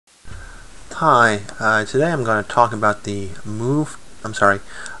Hi, today I'm going to talk about the rotate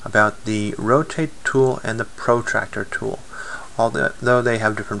tool and the protractor tool. Although they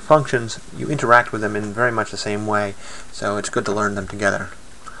have different functions, you interact with them in very much the same way, so it's good to learn them together.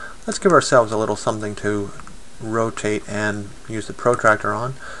 Let's give ourselves a little something to rotate and use the protractor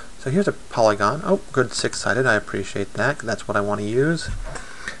on. So here's a polygon. Oh, good, six-sided. I appreciate that. That's what I want to use.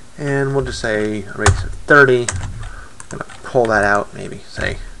 And we'll just say radius of 30. I'm going to pull that out, maybe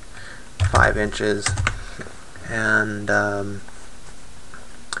say 5 inches, and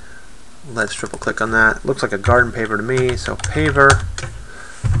let's triple click on that. Looks like a garden paver to me, so paver.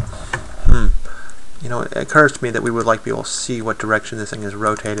 You know, it occurs to me that we would like to be able to see what direction this thing is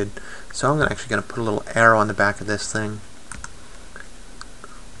rotated, so I'm actually going to put a little arrow on the back of this thing.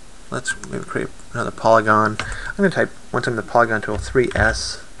 Let's maybe create another polygon. I'm going to type, once I'm in the polygon tool,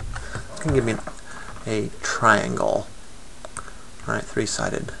 3S. It's going to give me a triangle. Alright,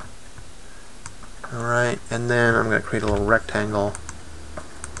 3-sided. Alright, and then I'm going to create a little rectangle.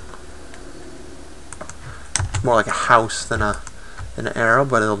 It's more like a house than an arrow,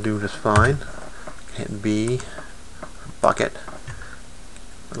 but it'll do just fine. Hit B, bucket,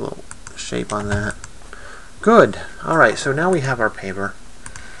 a little shape on that. Good. Alright, so now we have our paper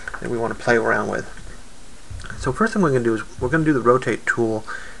that we want to play around with. So first thing we're going to do is we're going to do the rotate tool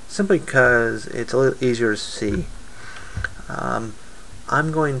simply because it's a little easier to see. I'm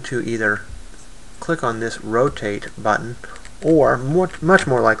going to either click on this rotate button, or much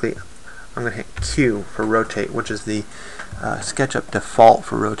more likely I'm going to hit Q for rotate, which is the SketchUp default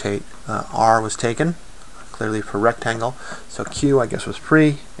for rotate. R was taken clearly for rectangle, so Q I guess was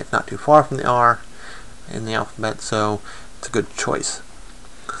free. It's not too far from the R in the alphabet, so it's a good choice.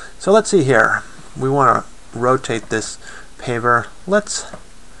 So let's see here. We want to rotate this paver. Let's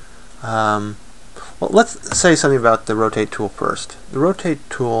say something about the rotate tool first. The rotate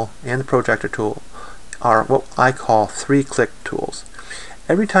tool and the protractor tool are what I call 3-click tools.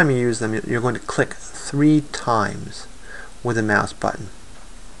 Every time you use them, you're going to click 3 times with the mouse button.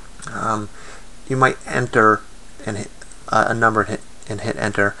 You might enter and hit a number and hit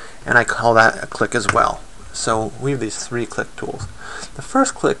enter, and I call that a click as well. So we have these 3-click tools. The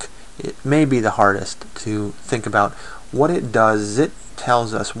first click, it may be the hardest to think about. What it does is it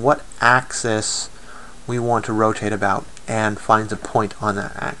tells us what axis we want to rotate about and finds a point on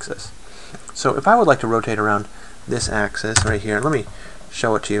that axis. So if I would like to rotate around this axis right here, let me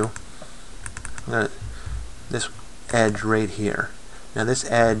show it to you. This edge right here. Now this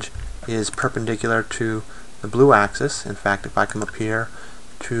edge is perpendicular to the blue axis. In fact, if I come up here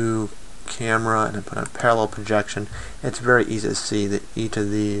to camera and I put a parallel projection, it's very easy to see that each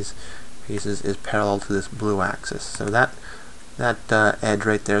of these pieces is parallel to this blue axis. So that edge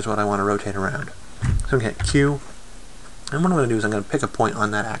right there is what I want to rotate around. So I'm going to hit Q, and what I'm going to do is I'm going to pick a point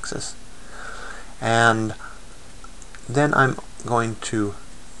on that axis, and then I'm going to,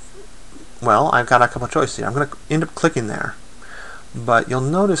 well, I've got a couple of choices here. I'm going to end up clicking there, but you'll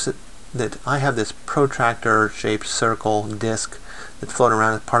notice that I have this protractor shaped circle disc that's floating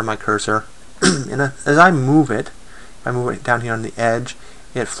around as part of my cursor, and as I move it, if I move it down here on the edge,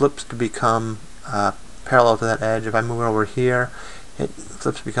 it flips to become parallel to that edge. If I move it over here, it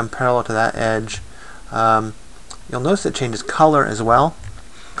flips to become parallel to that edge. You'll notice it changes color as well.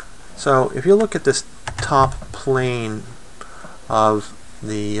 So if you look at this top plane of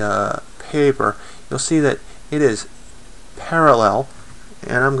the paper, you'll see that it is parallel,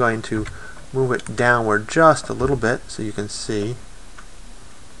 and I'm going to move it downward just a little bit so you can see.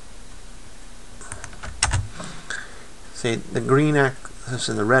 See, the green axis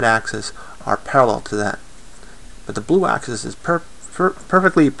and the red axis are parallel to that, but the blue axis is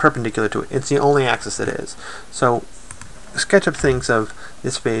perfectly perpendicular to it. It's the only axis it is. So SketchUp thinks of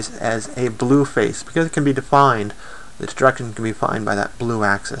this face as a blue face because it can be defined, its direction can be defined by that blue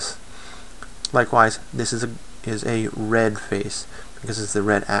axis. Likewise, this is a red face because it's the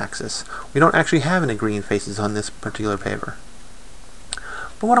red axis. We don't actually have any green faces on this particular paper.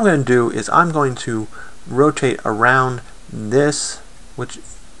 But what I'm going to do is I'm going to rotate around this, which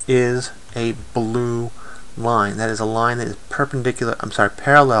is a blue line. That is a line that is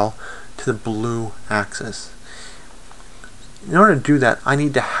parallel to the blue axis. In order to do that, I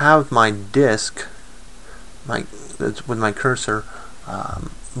need to have my disk, with my cursor,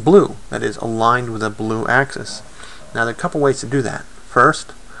 blue. That is aligned with a blue axis. Now there are a couple ways to do that.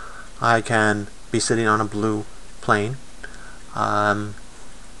 First, I can be sitting on a blue plane.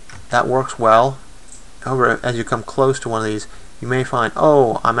 That works well. However, as you come close to one of these, you may find,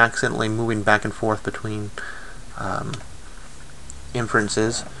 oh, I'm accidentally moving back and forth between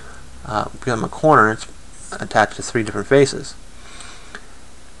inferences. Because I'm a corner, it's attached to 3 different faces.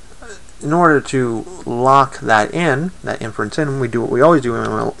 in order to lock that inference in, we do what we always do when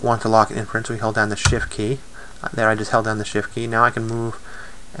we want to lock an inference. We hold down the Shift key. There, I just held down the Shift key. Now I can move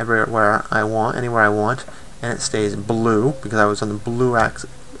everywhere I want, anywhere I want, and it stays blue because I was on the blue axis,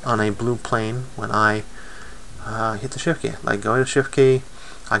 on a blue plane when I hit the Shift key. Like go to the Shift key,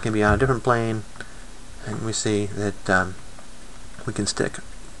 I can be on a different plane, and we see that we can stick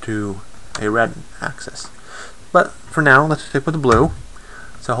to a red axis. But for now, let's stick with the blue.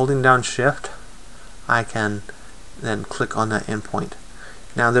 So holding down Shift, I can then click on that endpoint.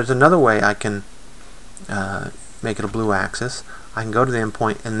 Now there's another way I can make it a blue axis. I can go to the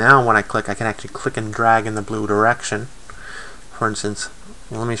endpoint, and now when I click, I can actually click and drag in the blue direction. For instance,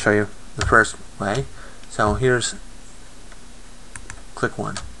 let me show you the first way. So here's click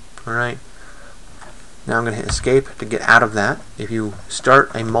 1. Alright. Now I'm going to hit Escape to get out of that. If you start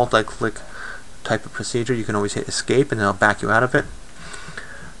a multi-click type of procedure, you can always hit Escape and it'll back you out of it.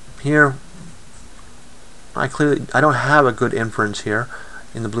 Here, I don't have a good inference here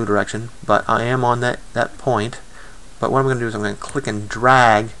in the blue direction, but I am on that point. But what I'm going to do is I'm going to click and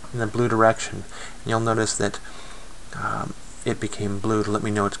drag in the blue direction, and you'll notice that it became blue to let me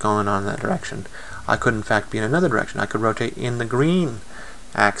know what's going on in that direction. I could in fact be in another direction. I could rotate in the green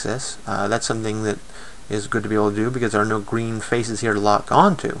axis. That's something that is good to be able to do because there are no green faces here to lock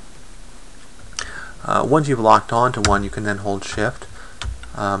onto. Once you've locked onto one, you can then hold Shift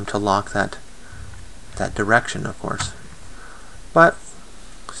to lock that direction, of course. But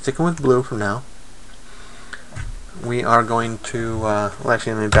sticking with blue for now, we are going to well,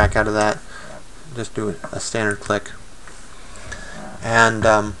 actually, let me back out of that. Just do a standard click, and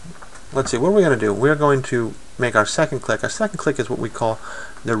let's see, what are we going to do? We're going to make our second click. Our second click is what we call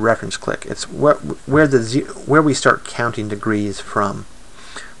the reference click. It's where we start counting degrees from.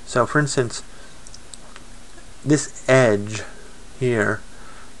 So, for instance, this edge here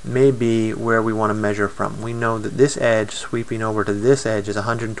may be where we want to measure from. We know that this edge sweeping over to this edge is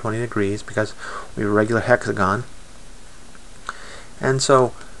 120 degrees because we have a regular hexagon. And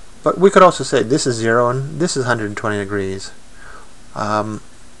so, but we could also say this is 0 and this is 120 degrees.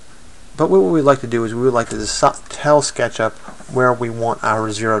 But what we would like to do is we would like to tell SketchUp where we want our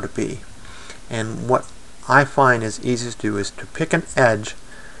 0 to be. And what I find is easiest to do is to pick an edge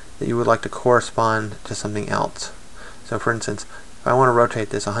that you would like to correspond to something else. So for instance, if I want to rotate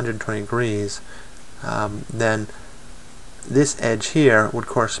this 120 degrees, then this edge here would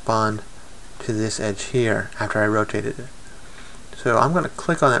correspond to this edge here after I rotated it. So I'm going to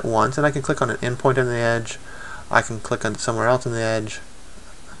click on that once, and I can click on an endpoint on the edge. I can click on somewhere else on the edge.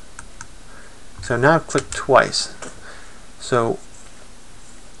 So now I've clicked twice. So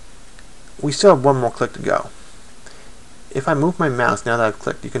we still have one more click to go. If I move my mouse now that I've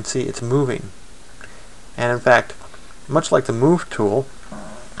clicked, you can see it's moving. And in fact, much like the Move tool,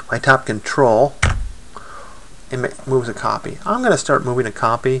 I tap Control and it moves a copy. I'm going to start moving a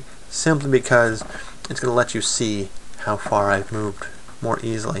copy simply because it's going to let you see how far I've moved more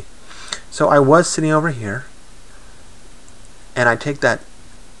easily. So I was sitting over here, and I take that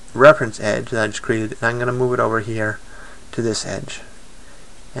reference edge that I just created, and I'm going to move it over here to this edge.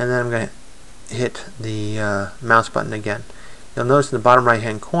 And then I'm going to hit the mouse button again. You'll notice in the bottom right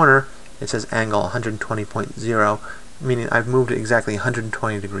hand corner it says angle 120.0, meaning I've moved it exactly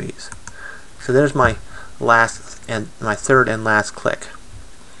 120 degrees. So there's my last and my third and last click.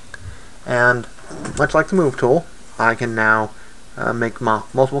 And much like the Move tool, I can now make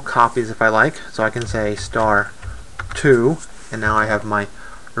multiple copies if I like. So I can say *2, and now I have my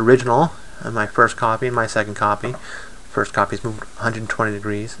original and my first copy and my second copy. First copy is moved 120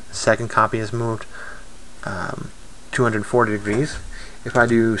 degrees. Second copy is moved 240 degrees. If I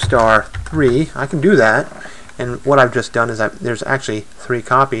do *3, I can do that. And what I've just done is there's actually 3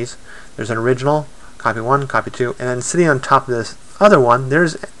 copies. There's an original, copy 1, copy 2, and then sitting on top of this other one,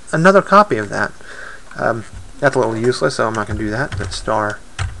 there's another copy of that. That's a little useless, so I'm not going to do that. But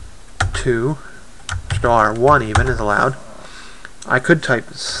 *2, *1 even is allowed. I could type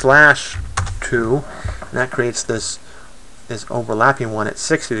 /2, and that creates this overlapping one at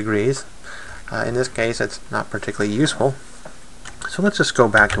 60 degrees. In this case, it's not particularly useful. So let's just go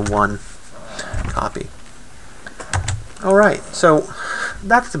back to 1 copy. Alright, so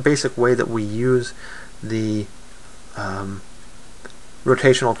that's the basic way that we use the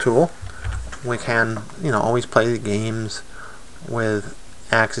rotational tool. We can, always play the games with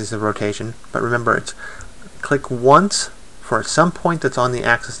axes of rotation, but remember, it's click once for some point that's on the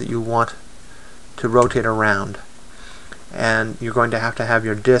axis that you want to rotate around, and you're going to have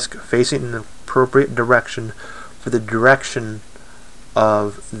your disk facing in the appropriate direction for the direction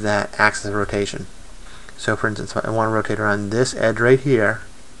of that axis of rotation. So for instance, if I want to rotate around this edge right here,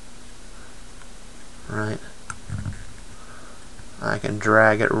 right? I can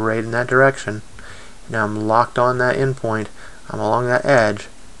drag it right in that direction. Now I'm locked on that endpoint. I'm along that edge,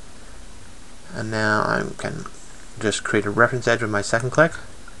 and now I can just create a reference edge with my second click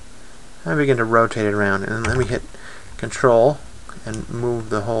and begin to rotate it around. And let me hit Control and move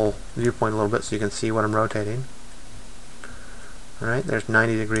the whole viewpoint a little bit so you can see what I'm rotating. Alright, there's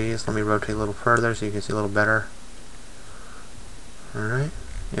 90 degrees. Let me rotate a little further so you can see a little better. Alright,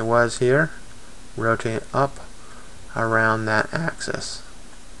 it was here. Rotate up around that axis.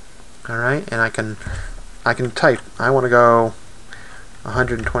 Alright, and I can type. I want to go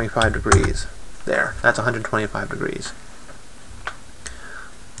 125 degrees. There, that's 125 degrees.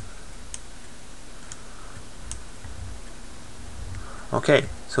 Okay,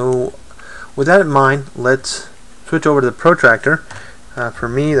 so with that in mind, let's switch over to the Protractor. For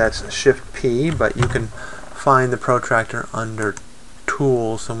me, that's Shift P, but you can find the Protractor under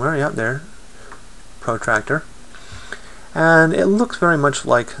Tools somewhere. Yep, there, Protractor. And it looks very much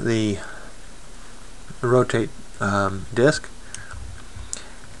like the Rotate disc.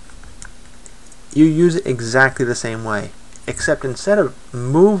 You use it exactly the same way, except instead of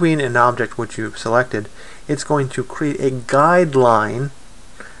moving an object which you've selected, it's going to create a guideline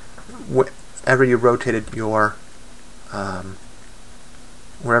wherever you rotated your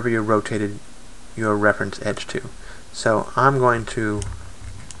reference edge to. So I'm going to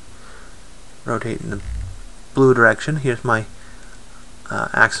rotate in the blue direction. Here's my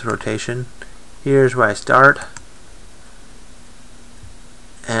axis rotation. Here's where I start,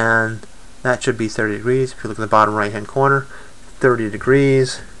 and that should be 30 degrees. If you look at the bottom right hand corner, 30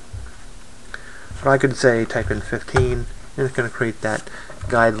 degrees. Or I could say type in 15, and it's going to create that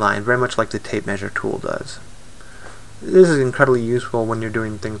guideline, very much like the tape measure tool does. This is incredibly useful when you're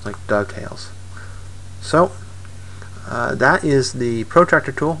doing things like dovetails. So that is the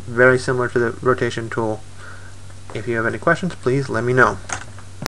Protractor tool, very similar to the rotation tool. If you have any questions, please let me know.